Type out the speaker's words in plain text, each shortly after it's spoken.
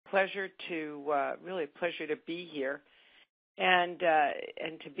pleasure to be here and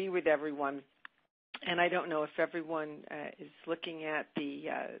to be with everyone. And I don't know if everyone is looking at the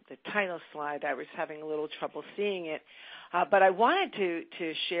title slide. I was having a little trouble seeing it. But I wanted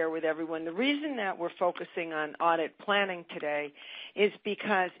to share with everyone the reason that we're focusing on audit planning today is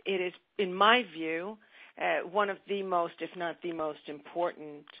because it is, in my view, one of the most, if not the most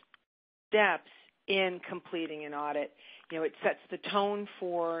important steps in completing an audit. You know, it sets the tone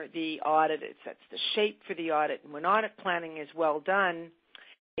for the audit. It sets the shape for the audit. And when audit planning is well done,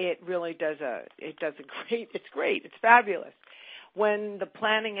 it really does it's great. It's fabulous. When the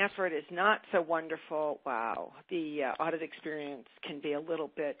planning effort is not so wonderful, wow, the audit experience can be a little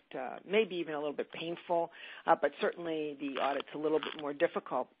bit, maybe even a little bit painful, but certainly the audit's a little bit more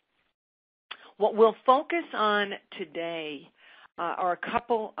difficult. What we'll focus on today are a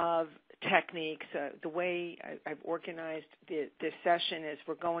couple of techniques. The way I've organized this session is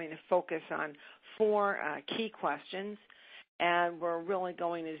we're going to focus on 4 key questions, and we're really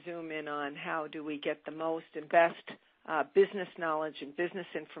going to zoom in on how do we get the most and best business knowledge and business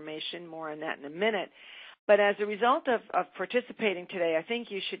information. More on that in a minute. But as a result of participating today, I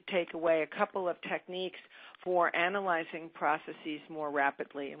think you should take away a couple of techniques for analyzing processes more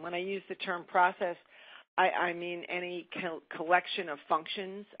rapidly. And when I use the term process, I mean any collection of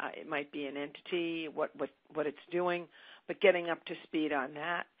functions. It might be an entity, what it's doing, but getting up to speed on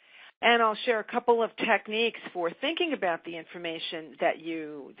that. And I'll share a couple of techniques for thinking about the information that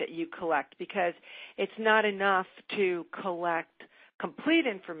you collect, because it's not enough to collect complete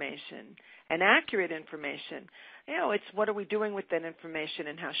information and accurate information. You know, it's what are we doing with that information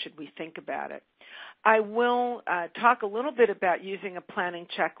and how should we think about it. I will talk a little bit about using a planning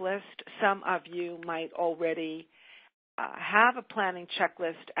checklist. Some of you might already have a planning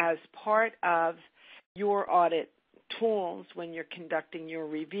checklist as part of your audit tools when you're conducting your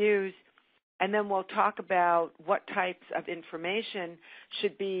reviews. And then we'll talk about what types of information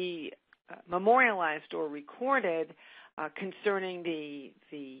should be memorialized or recorded concerning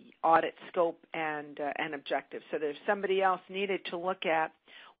the audit scope and objectives. So that if somebody else needed to look at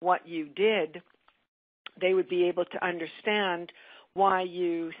what you did, they would be able to understand why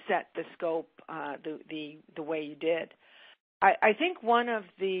you set the scope the way you did. I think one of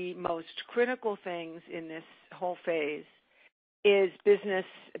the most critical things in this whole phase is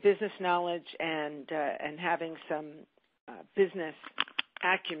business knowledge and having some business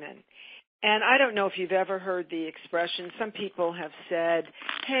acumen. And I don't know if you've ever heard the expression. Some people have said,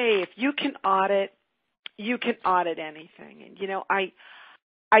 "Hey, if you can audit anything." And you know, I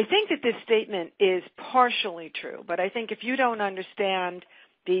think that this statement is partially true, but I think if you don't understand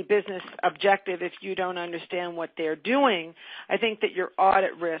the business objective, if you don't understand what they're doing, I think that your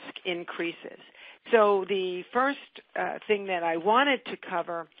audit risk increases. So the first thing that I wanted to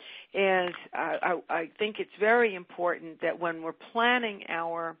cover is I think it's very important that when we're planning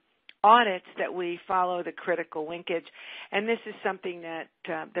our audits that we follow the critical linkage. And this is something that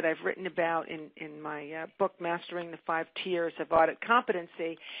I've written about in my book, Mastering the 5 Tiers of Audit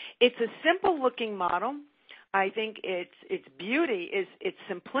Competency. It's a simple-looking model. I think its beauty is its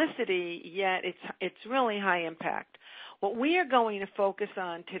simplicity, yet it's really high impact. What we are going to focus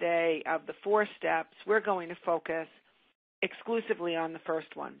on today, of the 4 steps, we're going to focus exclusively on the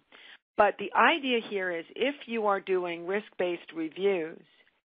first one. But the idea here is if you are doing risk-based reviews,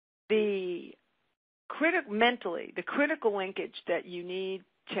 the critical linkage that you need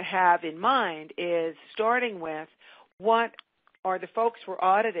to have in mind is starting with what are the folks we're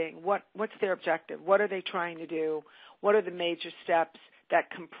auditing, what's their objective, what are they trying to do, what are the major steps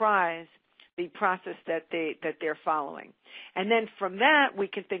that comprise the process that they're following. And then from that, we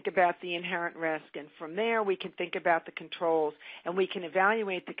can think about the inherent risk, and from there we can think about the controls, and we can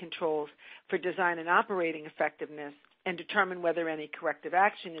evaluate the controls for design and operating effectiveness and determine whether any corrective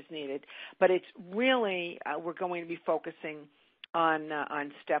action is needed. But it's really, we're going to be focusing on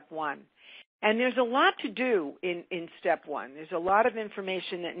step 1. And there's a lot to do in step 1. There's a lot of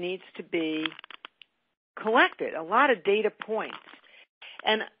information that needs to be collected, a lot of data points.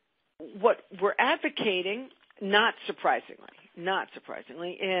 And what we're advocating, not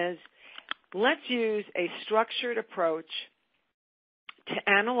surprisingly, is let's use a structured approach to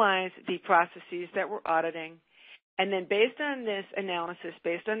analyze the processes that we're auditing. And then based on this analysis,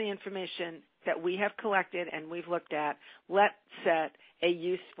 based on the information that we have collected and we've looked at, let's set a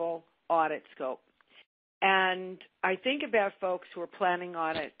useful audit scope. And I think about folks who are planning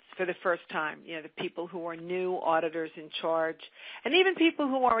audits for the first time, you know, the people who are new auditors in charge, and even people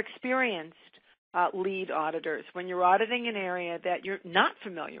who are experienced lead auditors. When you're auditing an area that you're not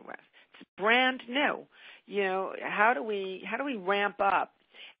familiar with, it's brand new. You know, how do we ramp up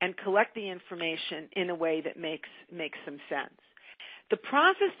and collect the information in a way that makes some sense. The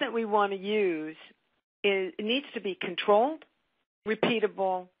process that we want to use needs to be controlled,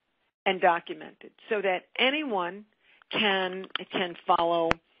 repeatable, and documented so that anyone can follow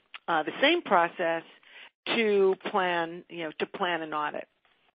the same process to plan an audit.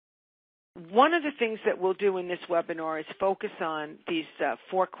 One of the things that we'll do in this webinar is focus on these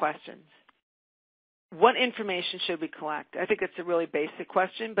 4 questions. What information should we collect? I think it's a really basic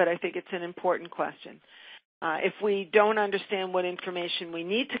question, but I think it's an important question. If we don't understand what information we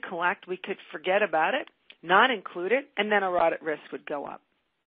need to collect, we could forget about it, not include it, and then our audit risk would go up.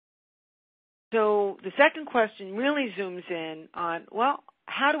 So the second question really zooms in on, well,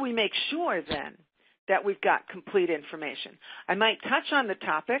 how do we make sure then that we've got complete information? I might touch on the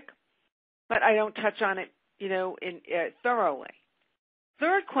topic, but I don't touch on it, thoroughly.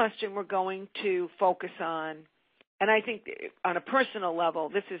 Third question we're going to focus on, and I think on a personal level,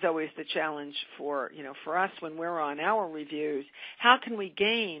 this is always the challenge for us when we're on our reviews. How can we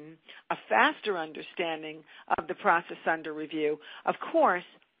gain a faster understanding of the process under review? Of course,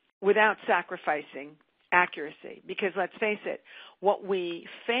 without sacrificing accuracy, because let's face it, what we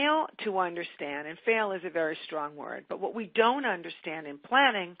fail to understand, and fail is a very strong word, but what we don't understand in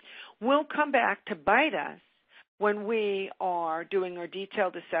planning will come back to bite us when we are doing our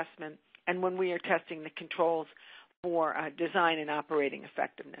detailed assessment and when we are testing the controls for design and operating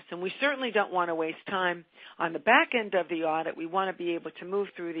effectiveness. And we certainly don't want to waste time on the back end of the audit. We want to be able to move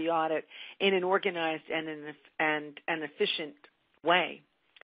through the audit in an organized and an efficient way.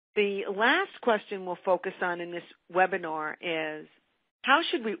 The last question we'll focus on in this webinar is how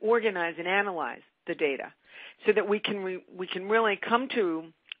should we organize and analyze the data so that we can really come to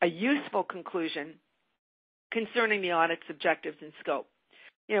a useful conclusion concerning the audit's objectives and scope.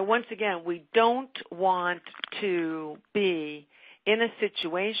 Once again, we don't want to be in a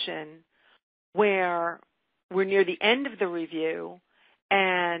situation where we're near the end of the review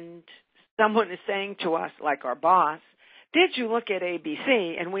and someone is saying to us, like our boss, did you look at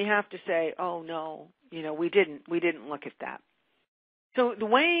ABC? And we have to say, oh, no, we didn't look at that. So the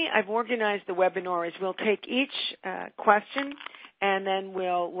way I've organized the webinar is we'll take each question and then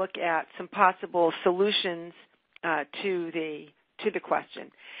we'll look at some possible solutions to the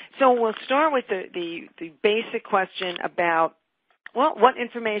question. So we'll start with the basic question about, well, what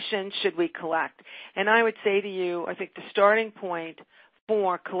information should we collect? And I would say to you, I think the starting point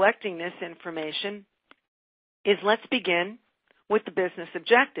for collecting this information is let's begin with the business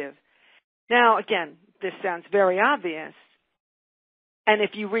objective. Now, again, this sounds very obvious. And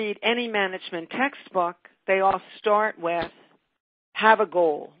if you read any management textbook, they all start with have a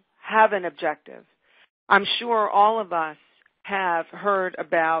goal, have an objective. I'm sure all of us have heard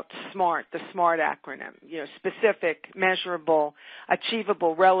about SMART, the SMART acronym, specific, measurable,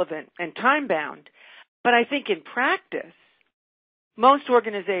 achievable, relevant, and time-bound. But I think in practice, most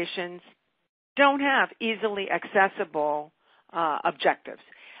organizations don't have easily accessible objectives.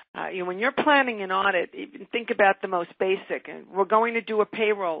 When you're planning an audit, even think about the most basic. And we're going to do a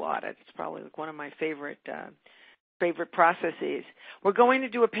payroll audit. It's probably one of my favorite processes. We're going to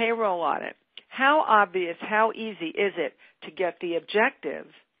do a payroll audit. How obvious, how easy is it to get the objective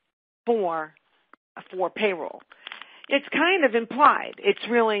for payroll? It's kind of implied. It's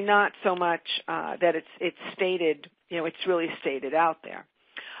really not so much that it's stated, it's really stated out there.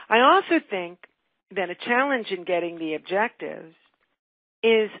 I also think that a challenge in getting the objectives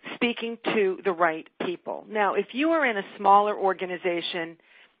is speaking to the right people. Now, if you are in a smaller organization,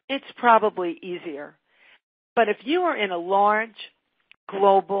 it's probably easier. But if you are in a large,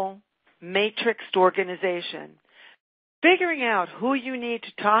 global, matrixed organization, figuring out who you need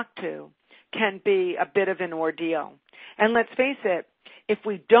to talk to can be a bit of an ordeal. And let's face it, if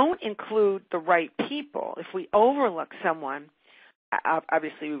we don't include the right people, if we overlook someone,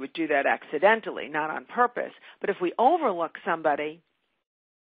 obviously we would do that accidentally, not on purpose, but if we overlook somebody,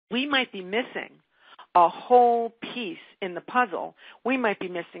 we might be missing a whole piece in the puzzle. We might be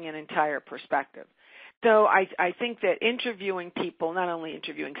missing an entire perspective. So I think that interviewing people, not only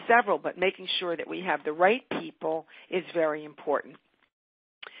interviewing several, but making sure that we have the right people is very important.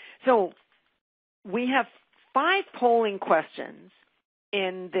 So we have 5 polling questions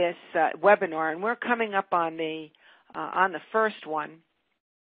in this webinar, and we're coming up on the first one.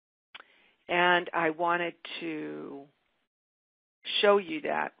 And I wanted to show you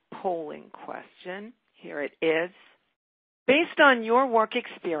that polling question. Here it is. Based on your work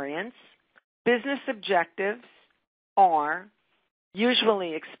experience, business objectives are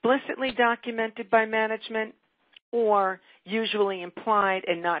usually explicitly documented by management or usually implied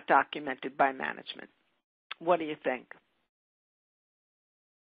and not documented by management. What do you think?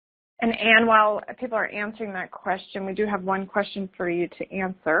 And Anne, while people are answering that question, we do have one question for you to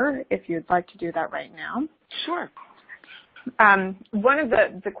answer if you'd like to do that right now. Sure. One of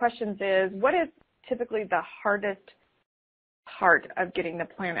the questions is, what is typically the hardest part of getting the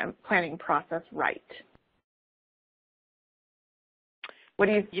planning process right? What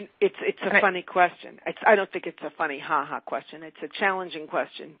do you? It's a funny question. I don't think it's a funny ha-ha question. It's a challenging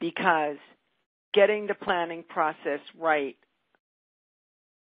question because getting the planning process right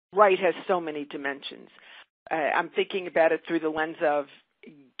has so many dimensions. I'm thinking about it through the lens of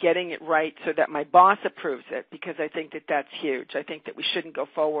getting it right so that my boss approves it, because I think that that's huge. I think that we shouldn't go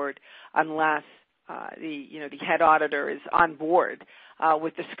forward unless the head auditor is on board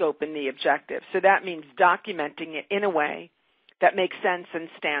with the scope and the objective. So that means documenting it in a way that makes sense and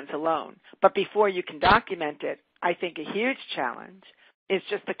stands alone. But before you can document it, I think a huge challenge is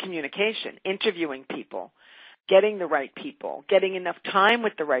just the communication, interviewing people, getting the right people, getting enough time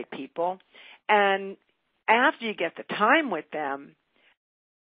with the right people. And after you get the time with them,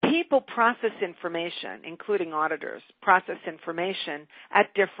 people process information, including auditors, process information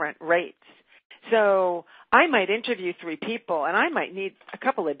at different rates. So I might interview 3 people, and I might need a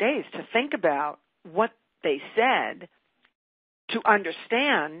couple of days to think about what they said to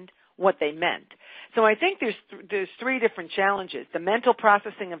understand what they meant. So I think there's 3 different challenges: the mental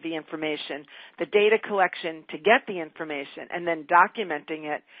processing of the information, the data collection to get the information, and then documenting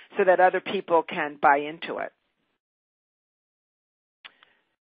it so that other people can buy into it.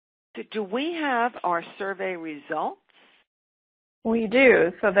 Do we have our survey results? We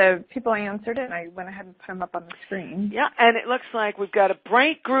do. So the people answered it, and I went ahead and put them up on the screen. Yeah, and it looks like we've got a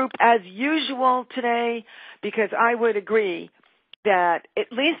bright group as usual today, because I would agree that,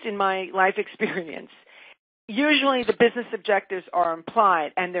 at least in my life experience, usually the business objectives are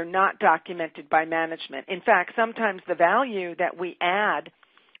implied and they're not documented by management. In fact, sometimes the value that we add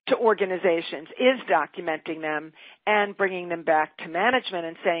to organizations is documenting them and bringing them back to management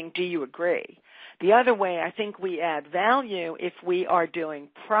and saying, do you agree? The other way I think we add value if we are doing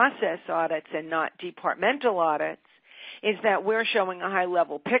process audits and not departmental audits is that we're showing a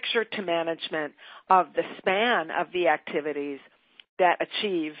high-level picture to management of the span of the activities that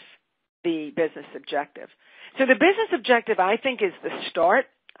achieve the business objective. So the business objective, I think, is the start.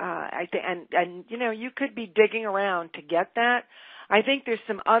 And you could be digging around to get that. I think there's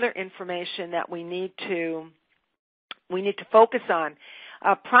some other information that we need to focus on.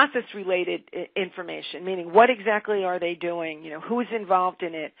 Process-related information, meaning what exactly are they doing? Who's involved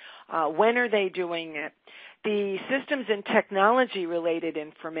in it? When are they doing it? The systems and technology-related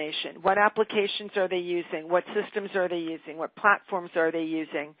information. What applications are they using? What systems are they using? What platforms are they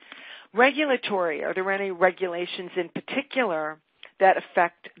using? Regulatory. Are there any regulations in particular that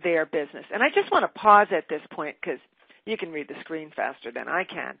affect their business? And I just want to pause at this point because you can read the screen faster than I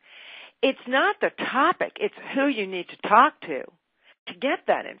can. It's not the topic. It's who you need to talk to get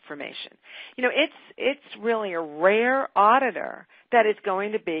that information. It's really a rare auditor that is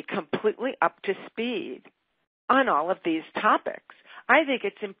going to be completely up to speed on all of these topics. I think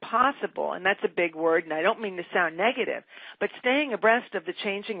it's impossible, and that's a big word, and I don't mean to sound negative, but staying abreast of the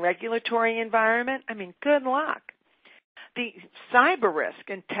changing regulatory environment, good luck. The cyber risk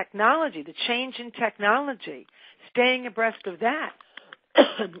and technology, the change in technology, staying abreast of that,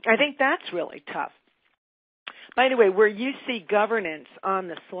 I think that's really tough. By the way, where you see governance on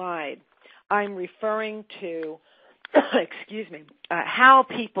the slide, I'm referring to, how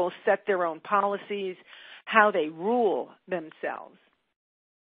people set their own policies, how they rule themselves.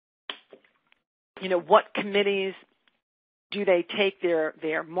 What committees do they take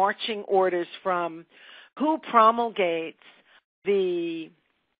their marching orders from? Who promulgates the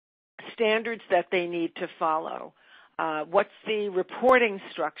standards that they need to follow? What's the reporting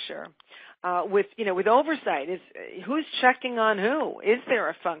structure? With oversight, who's checking on who? Is there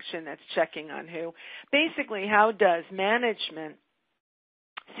a function that's checking on who? Basically, how does management,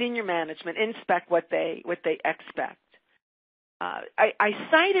 senior management, inspect what they expect? I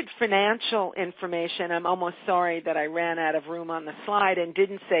cited financial information. I'm almost sorry that I ran out of room on the slide and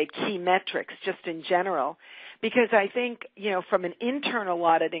didn't say key metrics just in general, because I think, from an internal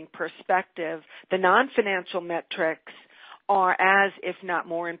auditing perspective, the non-financial metrics are as, if not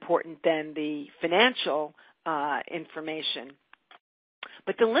more important than the financial information.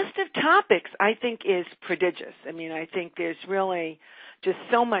 But the list of topics, I think, is prodigious. I think there's really just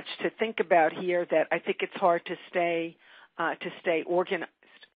so much to think about here that I think it's hard to stay organized.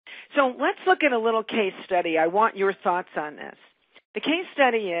 So let's look at a little case study. I want your thoughts on this. The case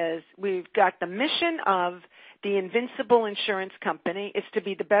study is we've got the mission of The Invincible Insurance Company is to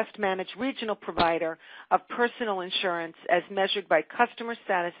be the best managed regional provider of personal insurance as measured by customer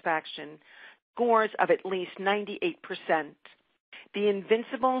satisfaction scores of at least 98%. The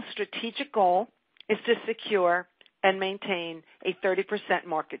Invincible strategic goal is to secure and maintain a 30%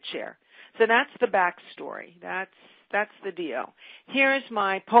 market share. So that's the backstory. That's the deal. Here's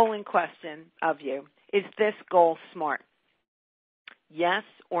my polling question of you. Is this goal SMART? Yes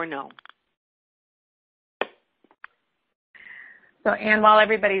or no? So, Anne, while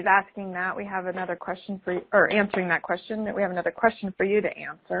everybody's asking that, we have another question for you, or answering that question, we have another question for you to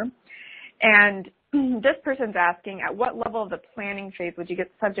answer. And this person's asking, at what level of the planning phase would you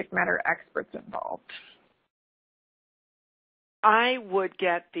get subject matter experts involved? I would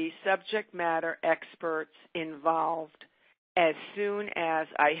get the subject matter experts involved as soon as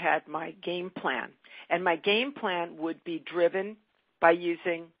I had my game plan. And my game plan would be driven by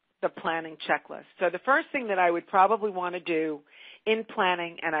using the planning checklist. So the first thing that I would probably want to do in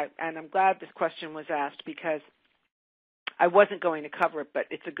planning, and I'm glad this question was asked because I wasn't going to cover it, but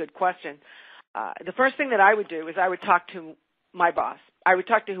it's a good question. The first thing that I would do is I would talk to my boss. I would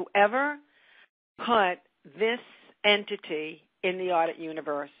talk to whoever put this entity in the audit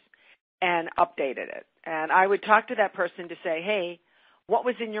universe and updated it. And I would talk to that person to say, hey, what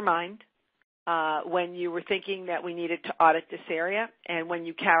was in your mind when you were thinking that we needed to audit this area and when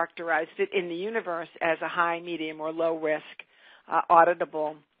you characterized it in the universe as a high, medium, or low risk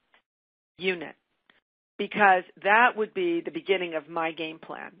auditable unit? Because that would be the beginning of my game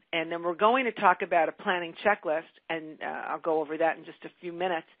plan. And then we're going to talk about a planning checklist, and I'll go over that in just a few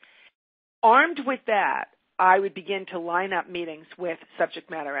minutes. Armed with that, I would begin to line up meetings with subject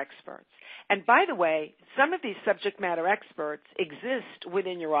matter experts. And by the way, some of these subject matter experts exist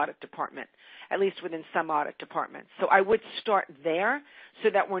within your audit department, at least within some audit departments. So I would start there so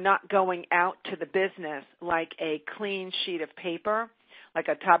that we're not going out to the business like a clean sheet of paper, like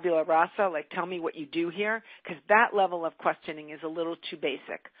a tabula rasa, like tell me what you do here, because that level of questioning is a little too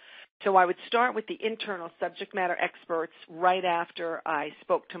basic. So I would start with the internal subject matter experts right after I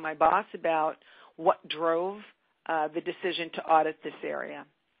spoke to my boss about what drove the decision to audit this area.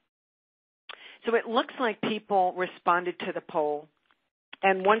 So it looks like people responded to the poll.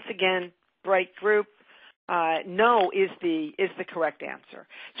 And once again, bright group, no is the correct answer.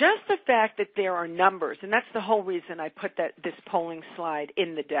 Just the fact that there are numbers, and that's the whole reason I put this polling slide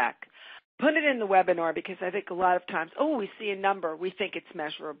in the deck. Put it in the webinar because I think a lot of times, we see a number, we think it's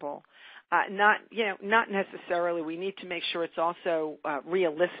measurable. Not necessarily. We need to make sure it's also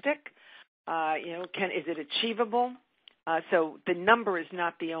realistic. Is it achievable? So the number is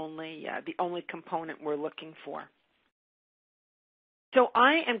not the only component we're looking for. So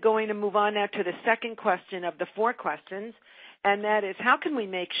I am going to move on now to the second question of the 4 questions, and that is, how can we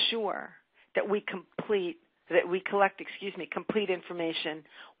make sure that we collect complete information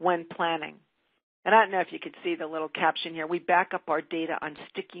when planning? And I don't know if you could see the little caption here. We back up our data on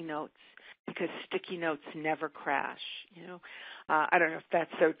sticky notes because sticky notes never crash. I don't know if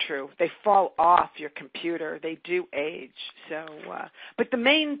that's so true. They fall off your computer. They do age. So, but the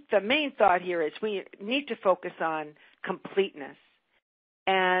main thought here is we need to focus on completeness.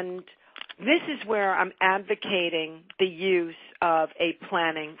 And this is where I'm advocating the use of a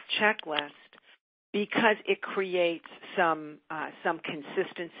planning checklist because it creates some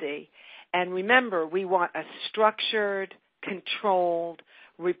consistency. And remember, we want a structured, controlled,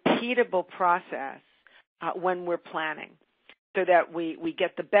 repeatable process when we're planning so that we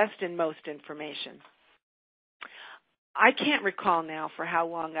get the best and most information. I can't recall now for how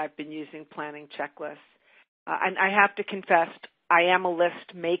long I've been using planning checklists. And I have to confess, I am a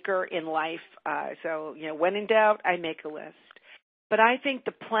list maker in life. So, when in doubt, I make a list. But I think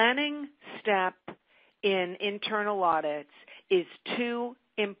the planning step in internal audits is too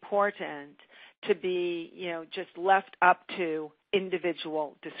important to be, just left up to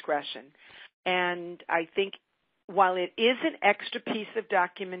individual discretion. And I think while it is an extra piece of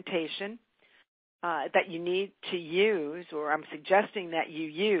documentation that you need to use, or I'm suggesting that you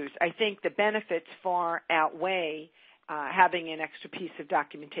use, I think the benefits far outweigh having an extra piece of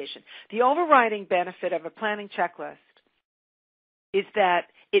documentation. The overriding benefit of a planning checklist is that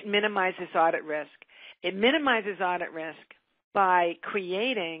it minimizes audit risk. It minimizes audit risk by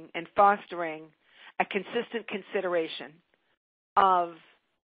creating and fostering a consistent consideration of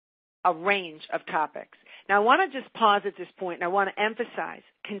a range of topics. Now, I want to just pause at this point, and I want to emphasize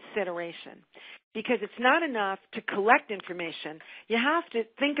consideration, because it's not enough to collect information. You have to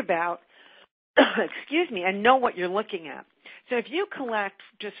think about, and know what you're looking at. So if you collect,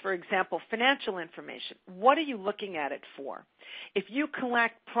 just for example, financial information, what are you looking at it for? If you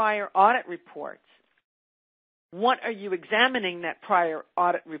collect prior audit reports, What are you examining that prior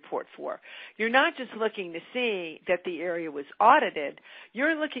audit report for? You're not just looking to see that the area was audited.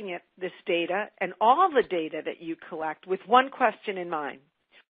 You're looking at this data and all the data that you collect with one question in mind.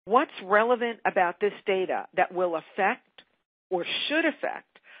 What's relevant about this data that will affect or should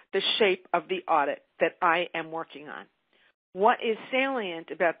affect the shape of the audit that I am working on? What is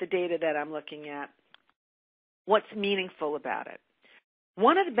salient about the data that I'm looking at? What's meaningful about it?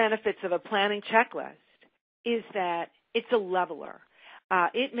 One of the benefits of a planning checklist is that it's a leveler.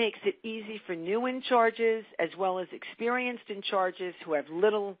 It makes it easy for new in-charges as well as experienced in-charges who have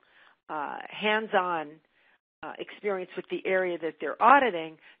little hands-on experience with the area that they're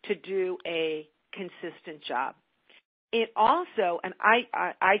auditing to do a consistent job. It also, and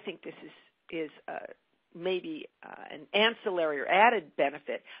I think this is maybe an ancillary or added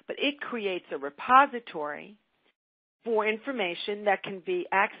benefit, but it creates a repository for information that can be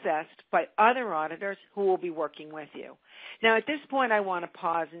accessed by other auditors who will be working with you. Now, at this point, I want to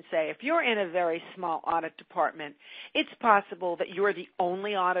pause and say, if you're in a very small audit department, it's possible that you're the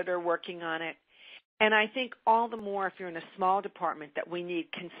only auditor working on it. And I think all the more if you're in a small department that we need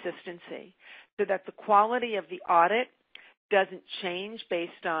consistency so that the quality of the audit doesn't change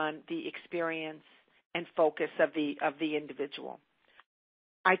based on the experience and focus of the individual.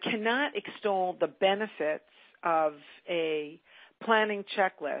 I cannot extol the benefits of a planning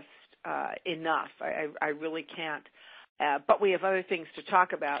checklist enough. I really can't. But we have other things to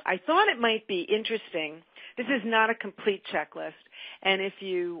talk about. I thought it might be interesting. This is not a complete checklist, and if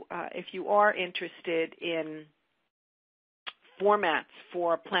you are interested in formats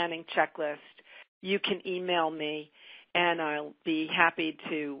for a planning checklist, you can email me, and I'll be happy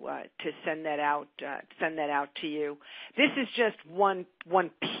to send that out to you. This is just one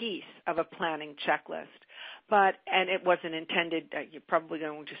piece of a planning checklist. And it wasn't intended, you're probably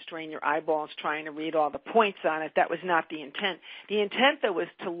going to strain your eyeballs trying to read all the points on it. That was not the intent. The intent, though, was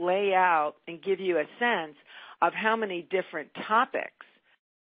to lay out and give you a sense of how many different topics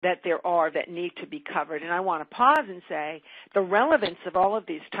that there are that need to be covered. And I want to pause and say the relevance of all of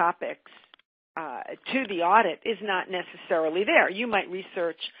these topics to the audit is not necessarily there. You might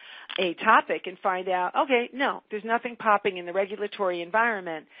research a topic and find out, okay, no, there's nothing popping in the regulatory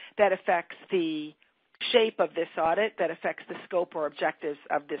environment that affects the shape of this audit, that affects the scope or objectives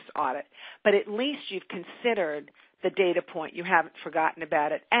of this audit. But at least you've considered the data point. You haven't forgotten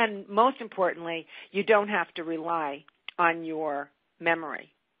about it. And most importantly, you don't have to rely on your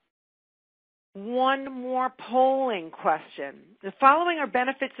memory. One more polling question. The following are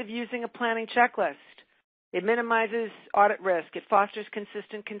benefits of using a planning checklist. It minimizes audit risk. It fosters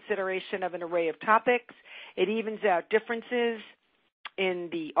consistent consideration of an array of topics. It evens out differences in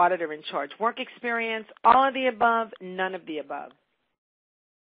the auditor in charge work experience. All of the above, none of the above.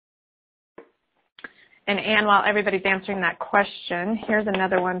 And Anne, while everybody's answering that question, here's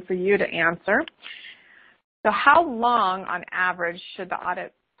another one for you to answer. So how long on average should the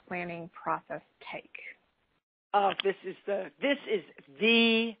audit planning process take? Oh, this is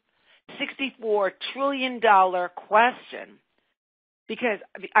the $64 trillion question, because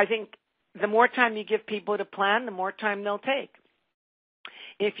I think the more time you give people to plan, the more time they'll take.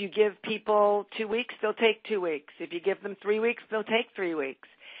 If you give people 2 weeks, they'll take 2 weeks. If you give them 3 weeks, they'll take 3 weeks.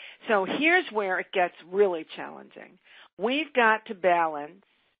 So here's where it gets really challenging. We've got to balance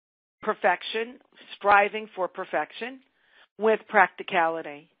perfection, striving for perfection, with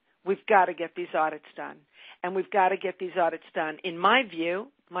practicality. We've got to get these audits done. And we've got to get these audits done, in my view,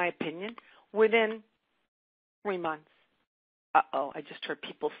 my opinion, within 3 months. Uh-oh, I just heard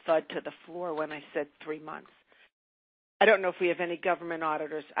people thud to the floor when I said 3 months. I don't know if we have any government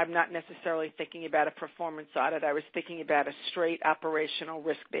auditors. I'm not necessarily thinking about a performance audit. I was thinking about a straight operational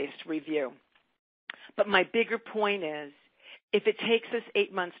risk-based review. But my bigger point is, if it takes us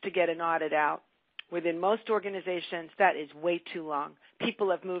 8 months to get an audit out, within most organizations, that is way too long. People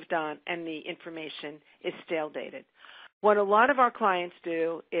have moved on, and the information is stale-dated. What a lot of our clients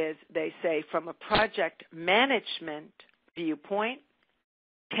do is they say, from a project management viewpoint,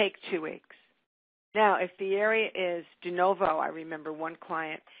 take 2 weeks. Now, if the area is de novo, I remember one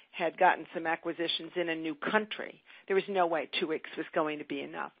client had gotten some acquisitions in a new country. There was no way 2 weeks was going to be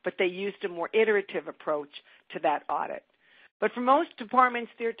enough, but they used a more iterative approach to that audit. But for most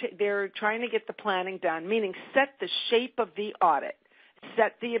departments, they're trying to get the planning done, meaning set the shape of the audit,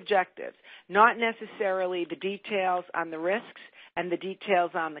 set the objectives, not necessarily the details on the risks and the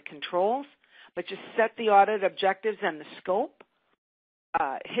details on the controls, but just set the audit objectives and the scope.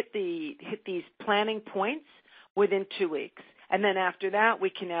 Hit these planning points within 2 weeks. And then after that, we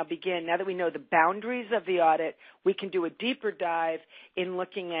can now begin, now that we know the boundaries of the audit, we can do a deeper dive in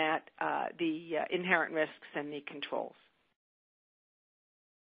looking at the inherent risks and the controls.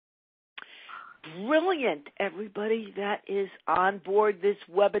 Brilliant, everybody that is on board. This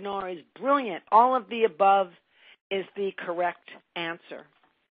webinar is brilliant. All of the above is the correct answer.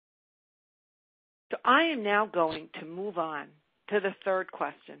 So I am now going to move on to the third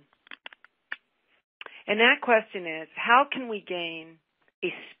question. And that question is, how can we gain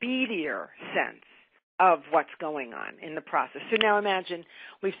a speedier sense of what's going on in the process? So now imagine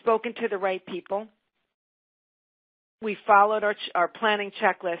we've spoken to the right people. We followed our planning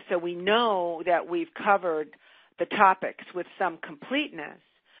checklist, so we know that we've covered the topics with some completeness.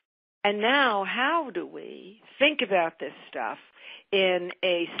 And now how do we think about this stuff in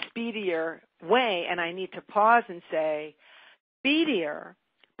a speedier way? And I need to pause and say speedier,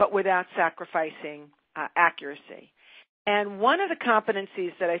 but without sacrificing accuracy. And one of the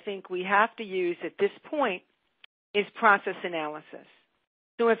competencies that I think we have to use at this point is process analysis.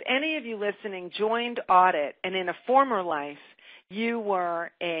 So if any of you listening joined Audit and in a former life you were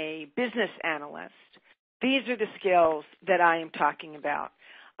a business analyst, these are the skills that I am talking about.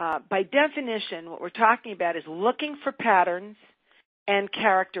 By definition, what we're talking about is looking for patterns and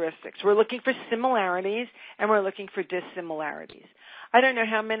characteristics. We're looking for similarities and we're looking for dissimilarities. I don't know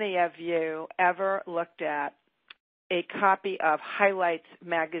how many of you ever looked at a copy of Highlights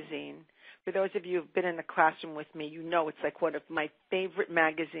magazine. For those of you who have been in the classroom with me, you know it's like one of my favorite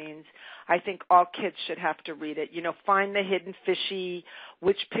magazines. I think all kids should have to read it. You know, find the hidden fishy,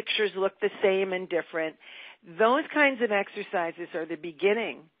 which pictures look the same and different. Those kinds of exercises are the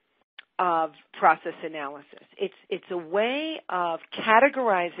beginning of process analysis. It's a way of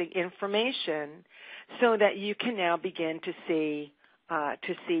categorizing information so that you can now begin to see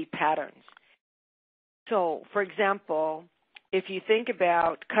patterns. So, for example, if you think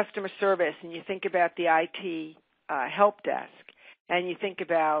about customer service and you think about the IT help desk and you think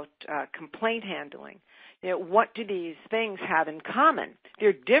about complaint handling, you know, what do these things have in common?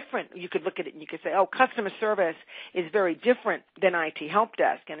 They're different. You could look at it and you could say, oh, customer service is very different than IT help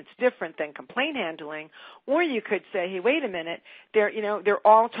desk and it's different than complaint handling. Or you could say, hey, wait a minute, they're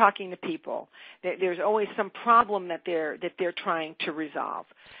all talking to people. There's always some problem that they're trying to resolve.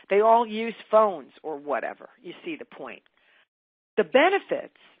 They all use phones or whatever. You see the point. The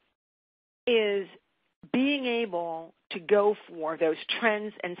benefits is being able to go for those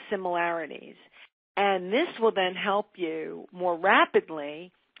trends and similarities. And this will then help you more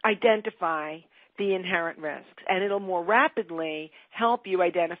rapidly identify the inherent risks. And it'll more rapidly help you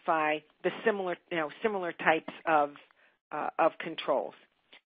identify the similar types of controls.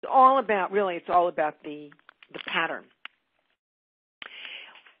 It's all about the pattern.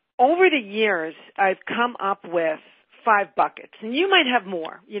 Over the years, I've come up with 5 buckets, and you might have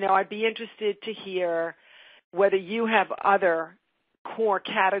more. You know, I'd be interested to hear whether you have other core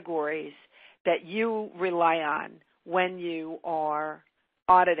categories that you rely on when you are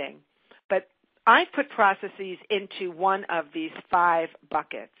auditing. But I put processes into one of these 5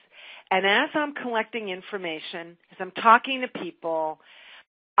 buckets. And as I'm collecting information, as I'm talking to people,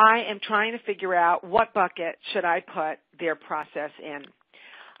 I am trying to figure out what bucket should I put their process in.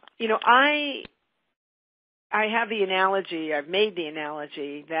 You know, I have the analogy, I've made the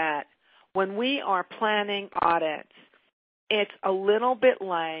analogy that when we are planning audits, it's a little bit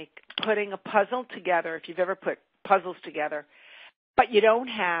like putting a puzzle together, if you've ever put puzzles together, but you don't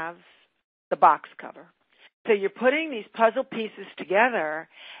have the box cover. So you're putting these puzzle pieces together,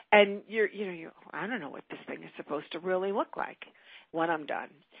 and I don't know what this thing is supposed to really look like when I'm done.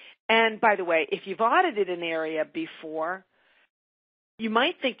 And by the way, if you've audited an area before, you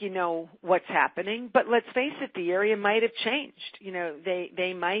might think you know what's happening, but let's face it, the area might have changed. You know,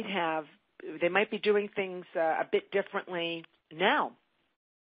 they might be doing things a bit differently now.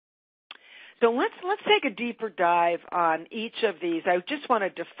 So let's take a deeper dive on each of these. I just want to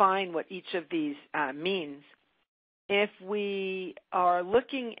define what each of these means. If we are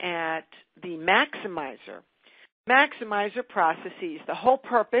looking at the maximizer processes, the whole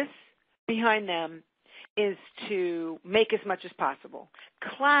purpose behind them is to make as much as possible.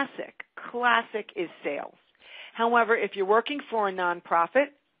 Classic is sales. However, if you're working for a nonprofit,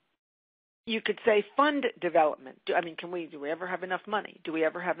 you could say fund development. Do we ever have enough money? Do we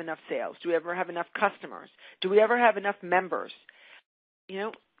ever have enough sales? Do we ever have enough customers? Do we ever have enough members? You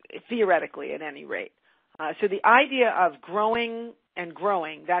know, theoretically at any rate. So the idea of growing,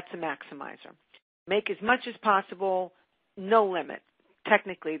 that's a maximizer. Make as much as possible, no limit.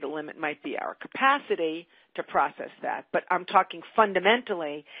 technically the limit might be our capacity to process that. But I'm talking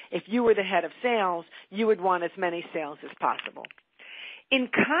fundamentally, if you were the head of sales, you would want as many sales as possible. In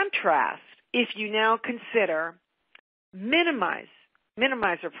contrast, if you now consider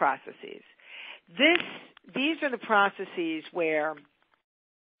minimizer processes, these are the processes where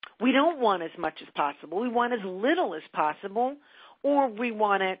we don't want as much as possible. We want as little as possible, or we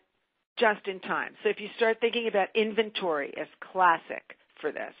want it just in time. So if you start thinking about inventory as classic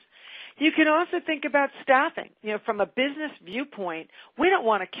for this, you can also think about staffing. From a business viewpoint, we don't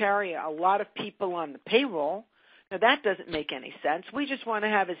want to carry a lot of people on the payroll. Now, that doesn't make any sense. We just want to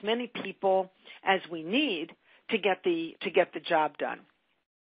have as many people as we need to get the job done.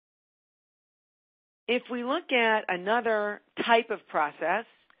 If we look at another type of process,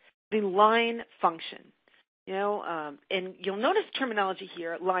 the line function, and you'll notice terminology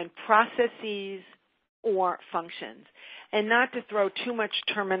here, line processes or functions, and not to throw too much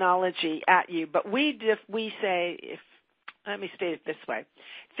terminology at you, but we say, let me state it this way.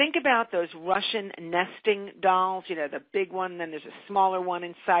 Think about those Russian nesting dolls, the big one, then there's a smaller one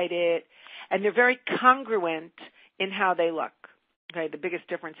inside it, and they're very congruent in how they look. Okay, the biggest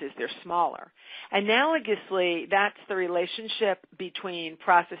difference is they're smaller. Analogously, that's the relationship between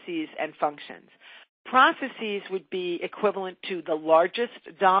processes and functions. Processes would be equivalent to the largest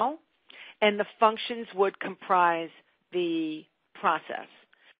doll, and the functions would comprise the process.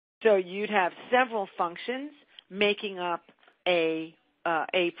 So you'd have several functions making up a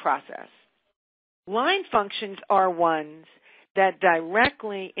process. Line functions are ones that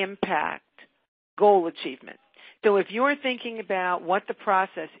directly impact goal achievement. So if you're thinking about what the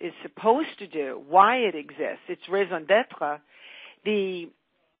process is supposed to do, why it exists, its raison d'etre,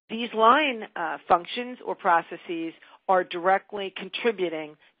 these line functions or processes are directly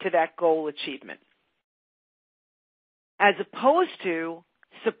contributing to that goal achievement, as opposed to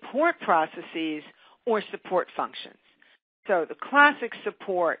support processes or support functions. So the classic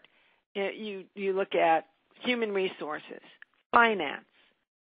support, you look at human resources, finance,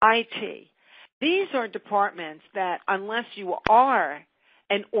 IT. These are departments that, unless you are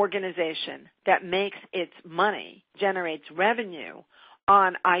an organization that makes its money, generates revenue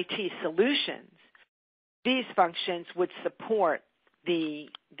on IT solutions, these functions would support the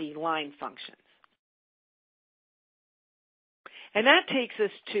line functions. And that takes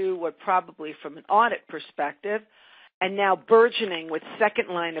us to what probably from an audit perspective, and now burgeoning with second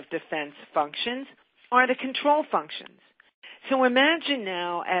line of defense functions, are the control functions. So imagine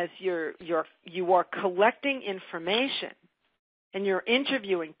now as you are collecting information and you're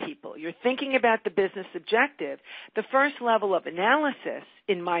interviewing people, you're thinking about the business objective, the first level of analysis,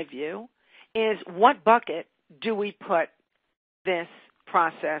 in my view, is what bucket do we put this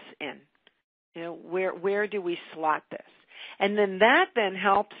process in? Where do we slot this? And then that then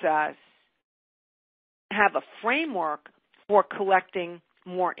helps us have a framework for collecting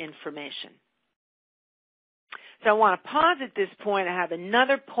more information. So I want to pause at this point. I have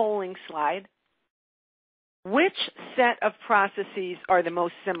another polling slide. Which set of processes are the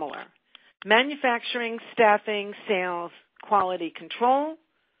most similar? Manufacturing, staffing, sales, quality control,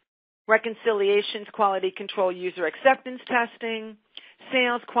 reconciliations, quality control, user acceptance testing,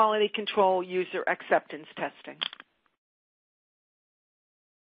 sales, quality control, user acceptance testing.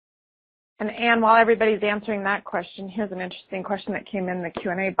 And Anne, while everybody's answering that question, here's an interesting question that came in the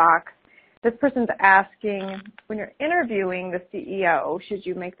Q&A box. This person's asking, when you're interviewing the CEO, should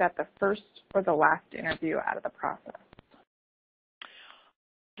you make that the first or the last interview out of the process?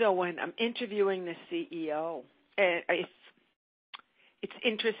 So when I'm interviewing the CEO, it's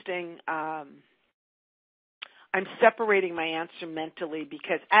interesting. I'm separating my answer mentally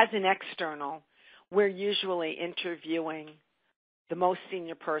because as an external, we're usually interviewing the most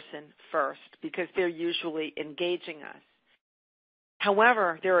senior person first because they're usually engaging us.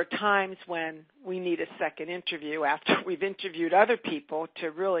 However, there are times when we need a second interview after we've interviewed other people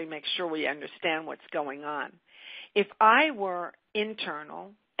to really make sure we understand what's going on. If I were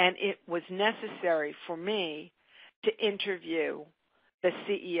internal and it was necessary for me to interview the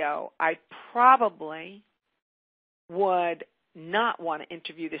CEO, I probably would not want to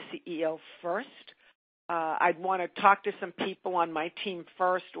interview the CEO first. I'd want to talk to some people on my team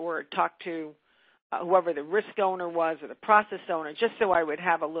first or talk to whoever the risk owner was or the process owner, just so I would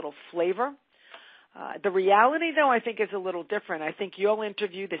have a little flavor. The reality, though, I think is a little different. I think you'll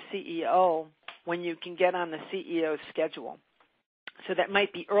interview the CEO when you can get on the CEO's schedule. So that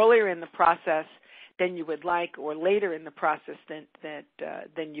might be earlier in the process than you would like or later in the process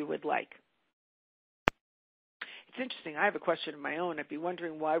than you would like. it's interesting. I have a question of my own. I'd be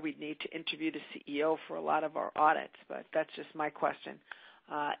wondering why we'd need to interview the CEO for a lot of our audits, but that's just my question.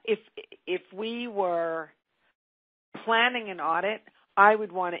 If we were planning an audit, I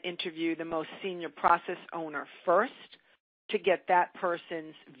would want to interview the most senior process owner first to get that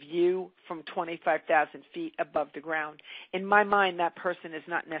person's view from 25,000 feet above the ground. In my mind, that person is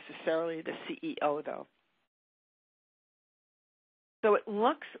not necessarily the CEO, though. So it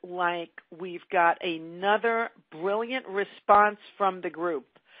looks like we've got another brilliant response from the group.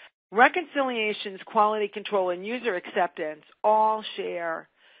 Reconciliations, quality control, and user acceptance all share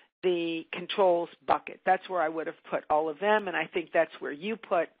the controls bucket. That's where I would have put all of them, and I think that's where you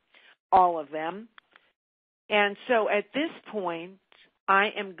put all of them. And so at this point, I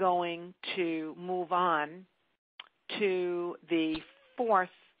am going to move on to the fourth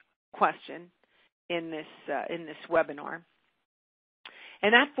question in this webinar.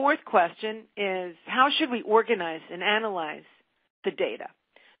 And that fourth question is, how should we organize and analyze the data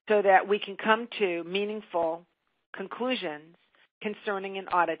so that we can come to meaningful conclusions concerning an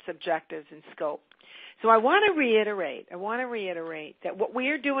audit's objectives and scope? So I want to reiterate that what we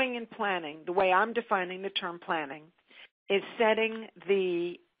are doing in planning, the way I'm defining the term planning, is setting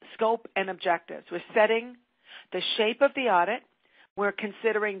the scope and objectives. We're setting the shape of the audit. We're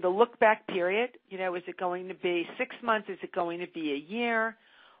considering the look-back period. Is it going to be 6 months? Is it going to be a year?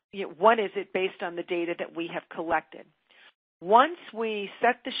 What is it based on the data that we have collected? Once we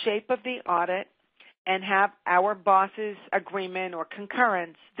set the shape of the audit and have our boss's agreement or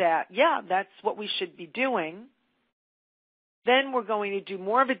concurrence that, yeah, that's what we should be doing, then we're going to do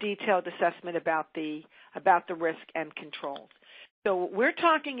more of a detailed assessment about the risk and controls. So what we're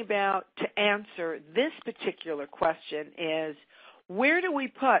talking about to answer this particular question is, where do we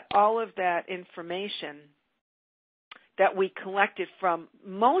put all of that information that we collected from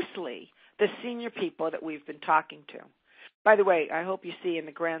mostly the senior people that we've been talking to? By the way, I hope you see in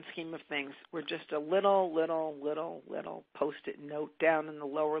the grand scheme of things, we're just a little Post-it note down in the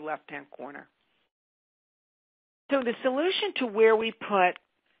lower left-hand corner. So the solution to where we put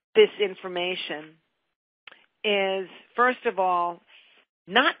this information is, first of all,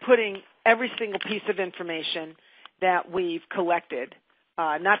 not putting every single piece of information that we've collected,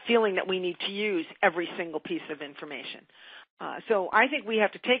 not feeling that we need to use every single piece of information. So I think we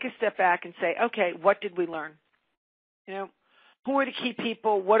have to take a step back and say, okay, what did we learn? Who are the key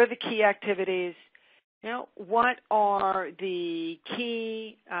people? What are the key activities? What are the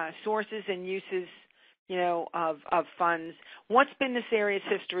key sources and uses, of funds? What's been this area's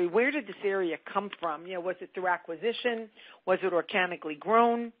history? Where did this area come from? Was it through acquisition? Was it organically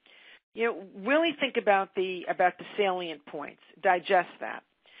grown? Really think about the salient points. Digest that.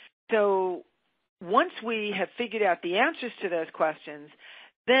 So once we have figured out the answers to those questions,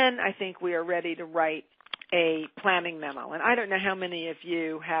 then I think we are ready to write a planning memo. And I don't know how many of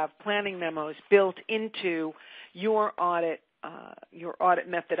you have planning memos built into your audit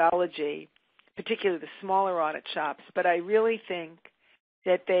methodology, particularly the smaller audit shops, but I really think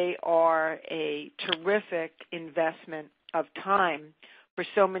that they are a terrific investment of time for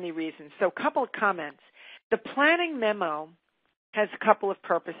so many reasons. So a couple of comments. The planning memo has a couple of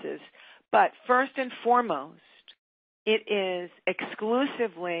purposes, but first and foremost, it is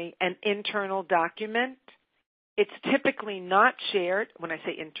exclusively an internal document. It's typically not shared, when I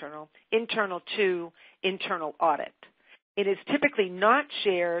say internal to internal audit. It is typically not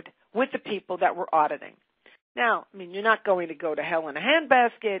shared with the people that we're auditing. Now, you're not going to go to hell in a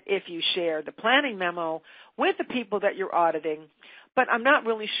handbasket if you share the planning memo with the people that you're auditing, but I'm not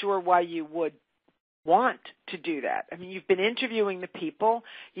really sure why you would want to do that. You've been interviewing the people.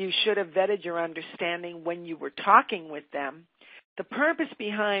 You should have vetted your understanding when you were talking with them. The purpose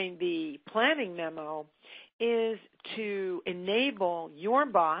behind the planning memo is to enable your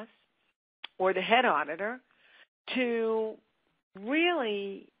boss or the head auditor to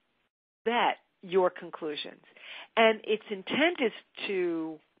really vet your conclusions. And its intent is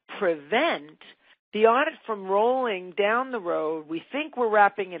to prevent the audit from rolling down the road. We think we're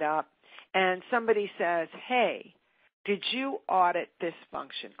wrapping it up, and somebody says, hey, did you audit this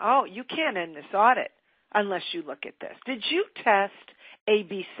function? Oh, you can't end this audit unless you look at this. Did you test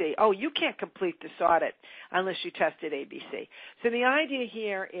ABC? Oh, you can't complete this audit unless you tested ABC. So the idea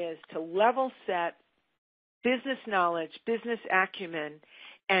here is to level set business knowledge, business acumen,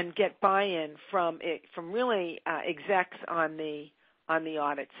 and get buy-in from really execs on the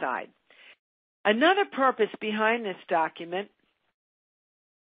audit side. Another purpose behind this document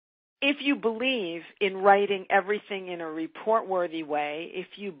if you believe in writing everything in a report-worthy way, if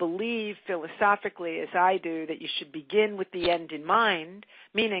you believe philosophically, as I do, that you should begin with the end in mind,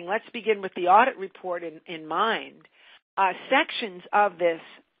 meaning let's begin with the audit report in mind, sections of this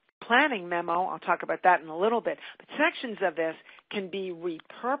planning memo, I'll talk about that in a little bit, but sections of this can be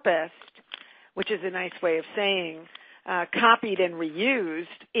repurposed, which is a nice way of saying copied and reused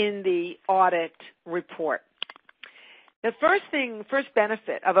in the audit report. The first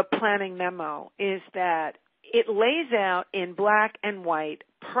benefit of a planning memo is that it lays out in black and white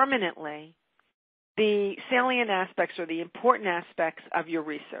permanently the salient aspects or the important aspects of your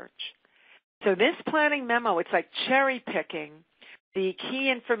research. So this planning memo, it's like cherry picking the key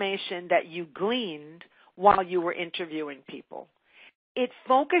information that you gleaned while you were interviewing people. It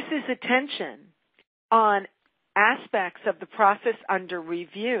focuses attention on aspects of the process under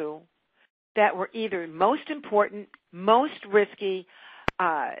review that were either most important, most risky,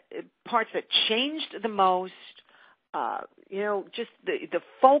 parts that changed the most, just the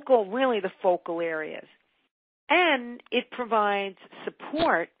focal areas. And it provides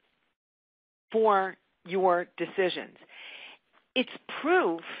support for your decisions. It's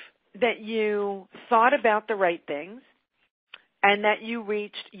proof that you thought about the right things and that you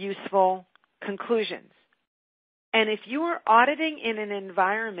reached useful conclusions. And if you are auditing in an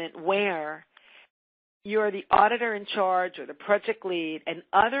environment where you're the auditor in charge or the project lead and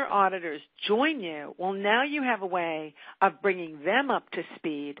other auditors join you, well, now you have a way of bringing them up to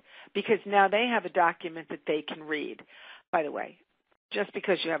speed because now they have a document that they can read. By the way, just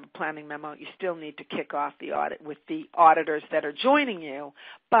because you have a planning memo, you still need to kick off the audit with the auditors that are joining you,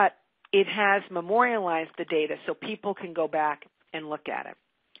 but it has memorialized the data so people can go back and look at it.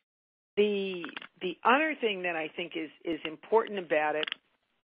 The other thing that I think is important about it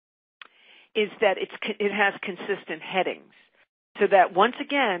is that it has consistent headings, so that once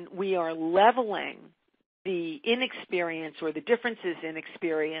again we are leveling the inexperience or the differences in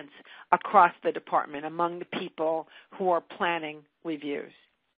experience across the department among the people who are planning reviews.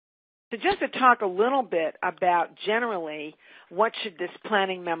 So just to talk a little bit about generally what should this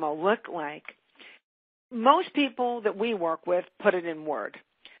planning memo look like, most people that we work with put it in Word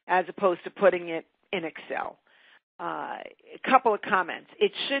as opposed to putting it in Excel. A couple of comments.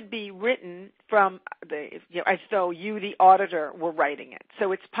 It should be written from as though you, the auditor, were writing it.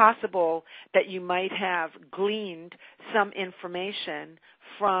 So it's possible that you might have gleaned some information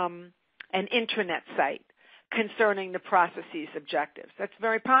from an intranet site concerning the processes objectives. That's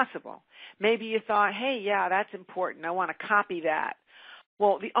very possible. Maybe you thought, hey, yeah, that's important. I want to copy that.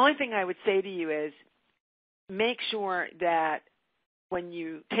 Well, the only thing I would say to you is make sure that when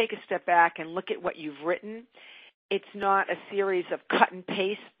you take a step back and look at what you've written, it's not a series of cut and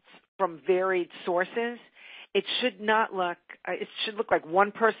pastes from varied sources. It should look like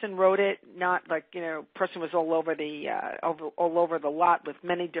one person wrote it, not like, person was all over the lot with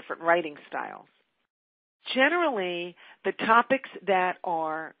many different writing styles. Generally, the topics that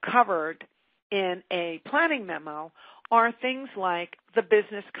are covered in a planning memo are things like the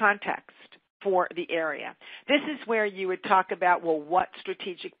business context for the area. This is where you would talk about, well, what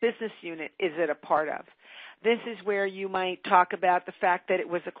strategic business unit is it a part of? This is where you might talk about the fact that it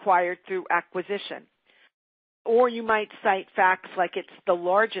was acquired through acquisition. Or you might cite facts like it's the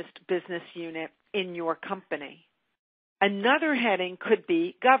largest business unit in your company. Another heading could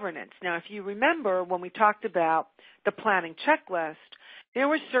be governance. Now, if you remember when we talked about the planning checklist, there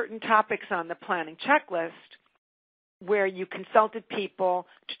were certain topics on the planning checklist where you consulted people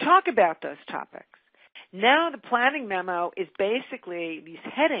to talk about those topics. Now the planning memo is basically, these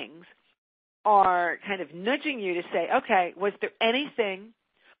headings are kind of nudging you to say, okay, was there anything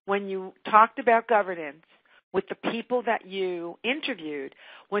when you talked about governance with the people that you interviewed,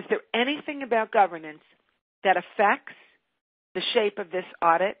 was there anything about governance that affects the shape of this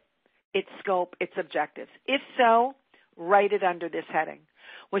audit, its scope, its objectives? If so, write it under this heading.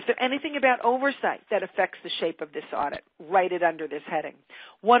 Was there anything about oversight that affects the shape of this audit? Write it under this heading.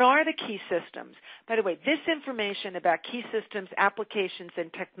 What are the key systems? By the way, this information about key systems, applications,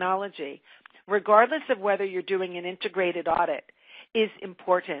 and technology, regardless of whether you're doing an integrated audit, is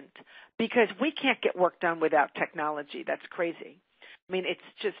important because we can't get work done without technology. That's crazy. I mean, it's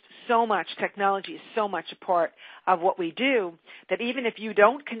just so much, technology is so much a part of what we do that even if you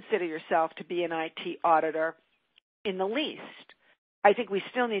don't consider yourself to be an IT auditor in the least, I think we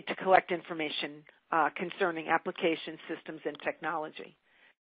still need to collect information concerning application systems and technology.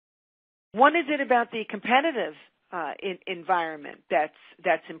 What is it about the competitive environment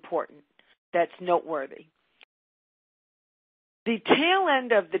that's important, that's noteworthy? The tail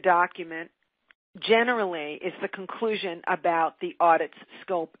end of the document generally is the conclusion about the audit's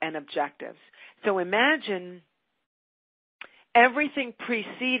scope and objectives. So imagine everything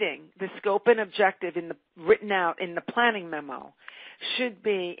preceding the scope and objective written out in the planning memo should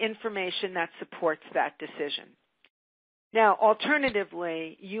be information that supports that decision. Now,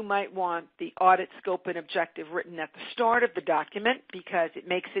 alternatively, you might want the audit scope and objective written at the start of the document because it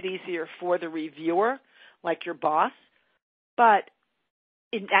makes it easier for the reviewer, like your boss. But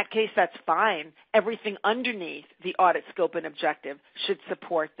in that case, that's fine. Everything underneath the audit scope and objective should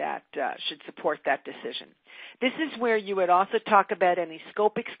support that decision. This is where you would also talk about any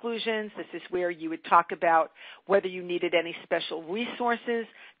scope exclusions. This is where you would talk about whether you needed any special resources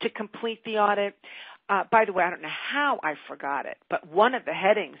to complete the audit. By the way, I don't know how I forgot it, but one of the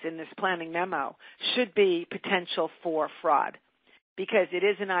headings in this planning memo should be potential for fraud, because it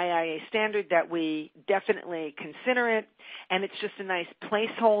is an IIA standard that we definitely consider it, and it's just a nice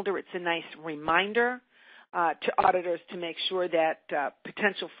placeholder. It's a nice reminder to auditors to make sure that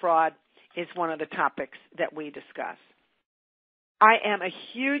potential fraud is one of the topics that we discuss. I am a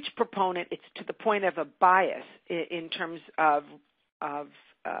huge proponent. It's to the point of a bias in terms of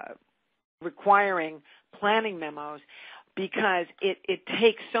requiring planning memos, because it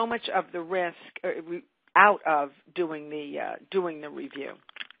takes so much of the risk out of doing the review.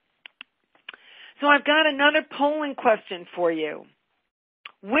 So I've got another polling question for you.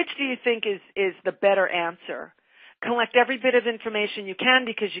 Which do you think is the better answer? Collect every bit of information you can,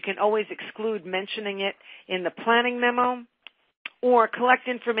 because you can always exclude mentioning it in the planning memo, or collect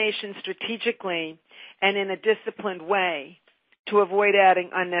information strategically and in a disciplined way to avoid adding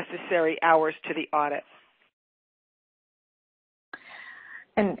unnecessary hours to the audit.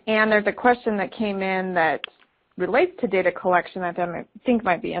 And Anne, there's a question that came in that relates to data collection that I think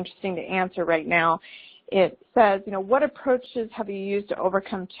might be interesting to answer right now. It says, what approaches have you used to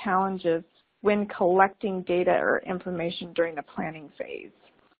overcome challenges when collecting data or information during the planning phase?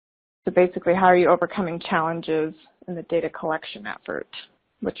 So basically, how are you overcoming challenges in the data collection effort?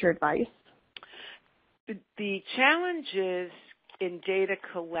 What's your advice? The challenges in data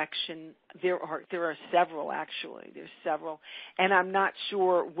collection, there are several, actually. There's several, and I'm not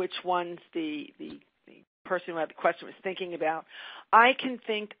sure which ones the person who had the question was thinking about. I can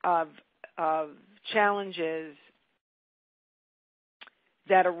think of challenges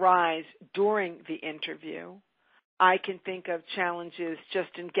that arise during the interview. I can think of challenges just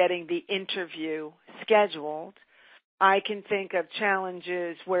in getting the interview scheduled. I can think of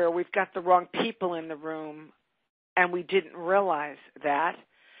challenges where we've got the wrong people in the room and we didn't realize that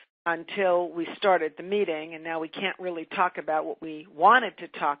until we started the meeting, and now we can't really talk about what we wanted to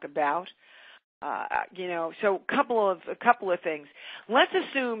talk about. So a couple of things. Let's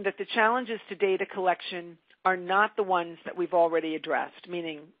assume that the challenges to data collection are not the ones that we've already addressed,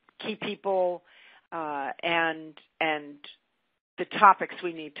 meaning key people and the topics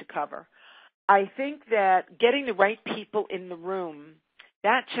we need to cover. I think that getting the right people in the room,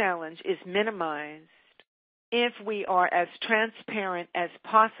 that challenge is minimized if we are as transparent as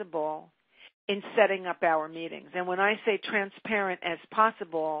possible in setting up our meetings. And when I say transparent as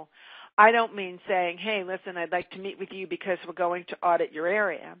possible, I don't mean saying, hey, listen, I'd like to meet with you because we're going to audit your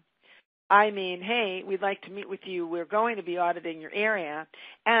area. I mean, hey, we'd like to meet with you. We're going to be auditing your area,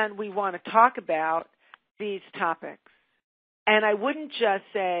 and we want to talk about these topics. And I wouldn't just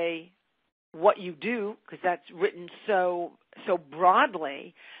say what you do, because that's written so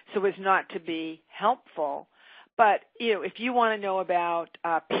broadly so as not to be helpful. But if you want to know about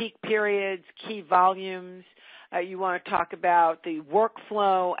peak periods, key volumes, you want to talk about the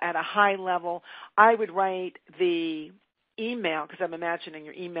workflow at a high level, I would write the email, because I'm imagining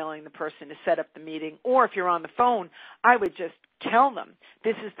you're emailing the person to set up the meeting. Or if you're on the phone, I would just tell them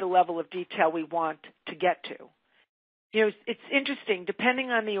this is the level of detail we want to get to. It's interesting, depending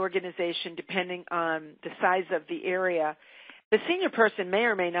on the organization, depending on the size of the area, the senior person may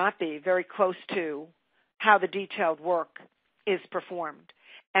or may not be very close to how the detailed work is performed.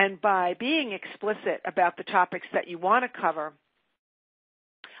 And by being explicit about the topics that you want to cover,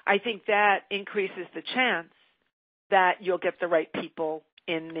 I think that increases the chance that you'll get the right people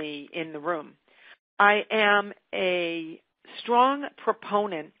in the room. I am a strong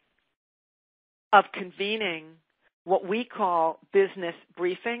proponent of convening what we call business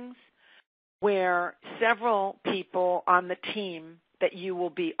briefings, where several people on the team that you will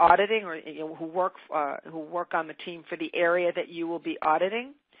be auditing, or who work on the team for the area that you will be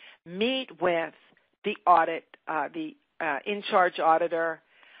auditing, meet with the audit, the in-charge auditor,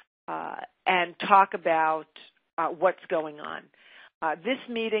 and talk about what's going on. This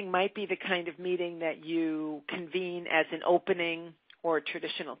meeting might be the kind of meeting that you convene as an opening or a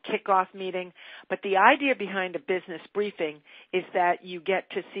traditional kickoff meeting. But the idea behind a business briefing is that you get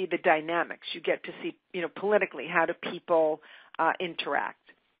to see the dynamics. You get to see, politically, how do people interact.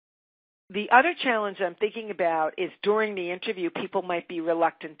 The other challenge I'm thinking about is during the interview, people might be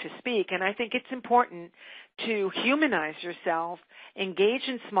reluctant to speak, and I think it's important to humanize yourself, engage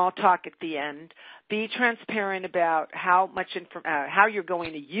in small talk at the end, be transparent about how you're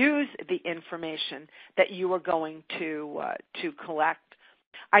going to use the information that you are going to collect.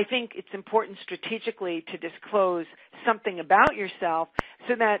 I think it's important strategically to disclose something about yourself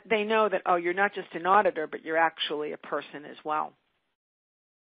so that they know that, you're not just an auditor, but you're actually a person as well.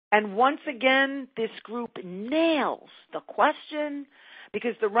 And once again, this group nails the question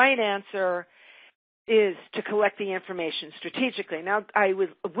because the right answer is to collect the information strategically. Now, I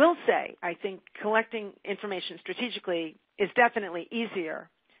will say I think collecting information strategically is definitely easier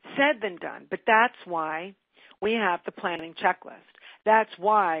said than done, but that's why we have the planning checklist. That's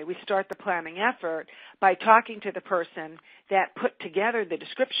why we start the planning effort by talking to the person that put together the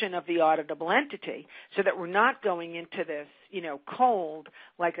description of the auditable entity so that we're not going into this, cold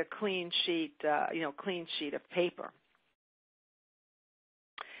like a clean sheet of paper.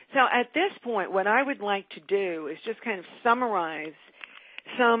 So at this point, what I would like to do is just kind of summarize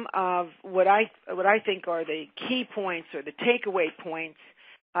some of what I think are the key points or the takeaway points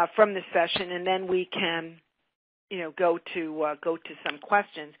from this session, and then we can go to some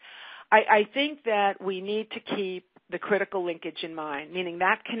questions. I think that we need to keep the critical linkage in mind, meaning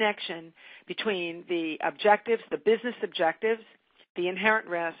that connection between the objectives, the business objectives, the inherent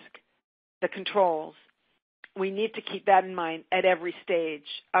risk, the controls. We need to keep that in mind at every stage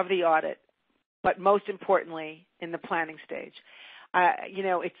of the audit, but most importantly in the planning stage.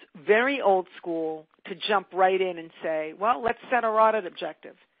 It's very old school to jump right in and say, well, let's set our audit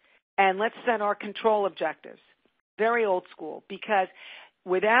objective and let's set our control objectives. Very old school, because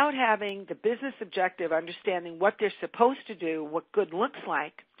without having the business objective, understanding what they're supposed to do, what good looks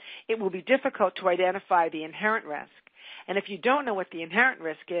like, it will be difficult to identify the inherent risk. And if you don't know what the inherent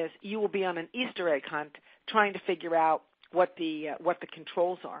risk is, you will be on an Easter egg hunt trying to figure out what the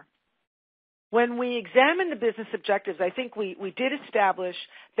controls are. When we examine the business objectives, I think we did establish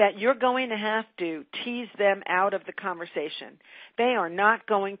that you're going to have to tease them out of the conversation. They are not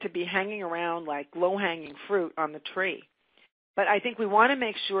going to be hanging around like low-hanging fruit on the tree. But I think we want to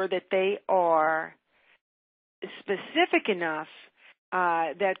make sure that they are specific enough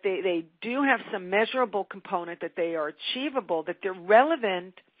that they do have some measurable component, that they are achievable, that they're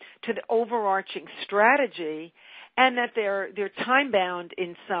relevant to the overarching strategy, and that they're time-bound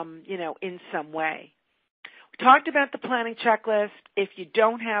in some way. We talked about the planning checklist. If you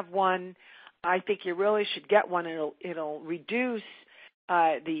don't have one, I think you really should get one. It'll reduce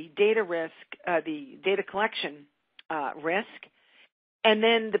the data risk, the data collection risk. And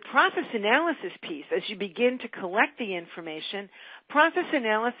then the process analysis piece, as you begin to collect the information, process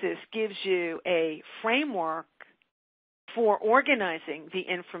analysis gives you a framework for organizing the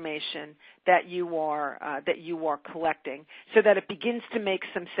information that you are collecting so that it begins to make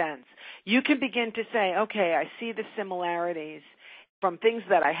some sense. You can begin to say, okay, I see the similarities from things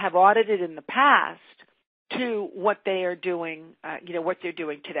that I have audited in the past to what they are doing, what they're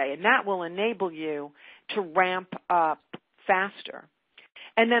doing today. And that will enable you to ramp up faster.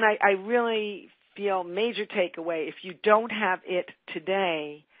 And then I really feel major takeaway, if you don't have it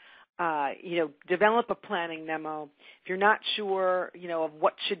today, develop a planning memo. If you're not sure, of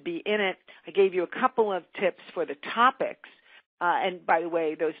what should be in it, I gave you a couple of tips for the topics. And by the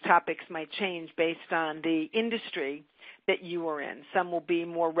way, those topics might change based on the industry that you are in. Some will be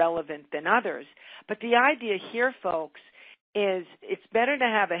more relevant than others. But the idea here, folks, is it's better to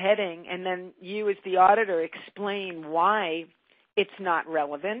have a heading and then you as the auditor explain why it's not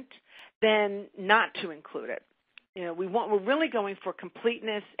relevant than not to include it. We're really going for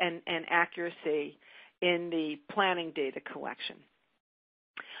completeness and accuracy in the planning data collection.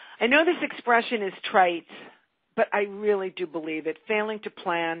 I know this expression is trite, but I really do believe it. Failing to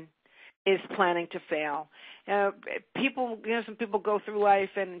plan is planning to fail. Some people go through life,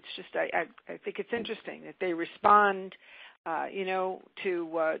 and it's just I think it's interesting that they respond,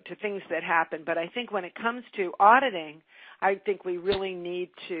 to things that happen. But I think when it comes to auditing, I think we really need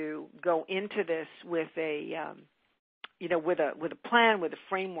to go into this with a with a plan, with a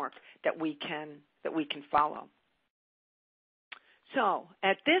framework that we can follow. So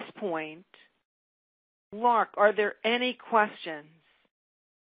at this point, Lark, are there any questions?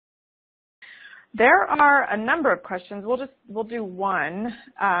 There are a number of questions. We'll do one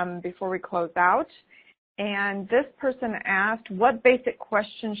before we close out. And this person asked, what basic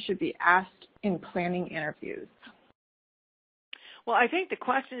questions should be asked in planning interviews? Well, I think the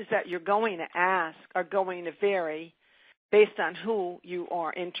questions that you're going to ask are going to vary based on who you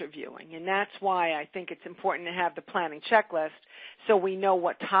are interviewing. And that's why I think it's important to have the planning checklist so we know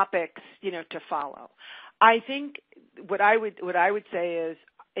what topics, to follow. I think what I would say is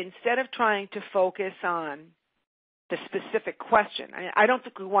instead of trying to focus on the specific question, I don't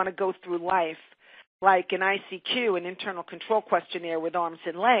think we want to go through life like an ICQ, an internal control questionnaire with arms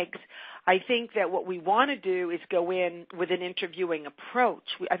and legs. I think that what we want to do is go in with an interviewing approach.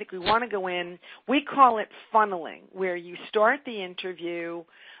 I think we want to go in, we call it funneling, where you start the interview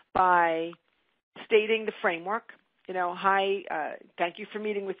by stating the framework. Hi, thank you for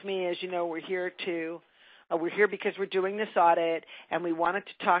meeting with me. As you know, we're here because we're doing this audit, and we wanted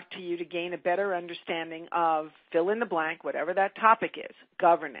to talk to you to gain a better understanding of fill in the blank, whatever that topic is,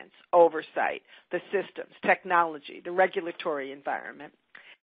 governance, oversight, the systems, technology, the regulatory environment.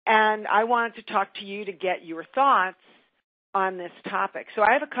 And I wanted to talk to you to get your thoughts on this topic. So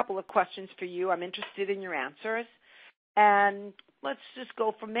I have a couple of questions for you. I'm interested in your answers. And let's just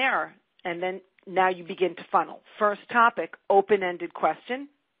go from there. And then now you begin to funnel. First topic, open-ended question.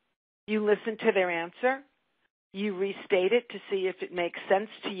 You listen to their answer. You restate it to see if it makes sense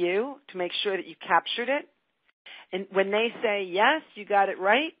to you, to make sure that you captured it. And when they say, yes, you got it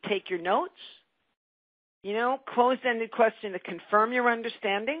right, take your notes. Closed-ended question to confirm your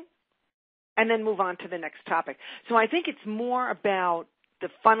understanding, and then move on to the next topic. So I think it's more about the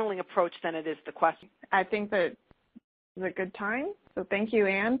funneling approach than it is the question. I think that is a good time. So thank you,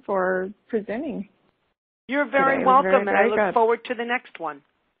 Anne, for presenting. You're very welcome, and I look forward to the next one.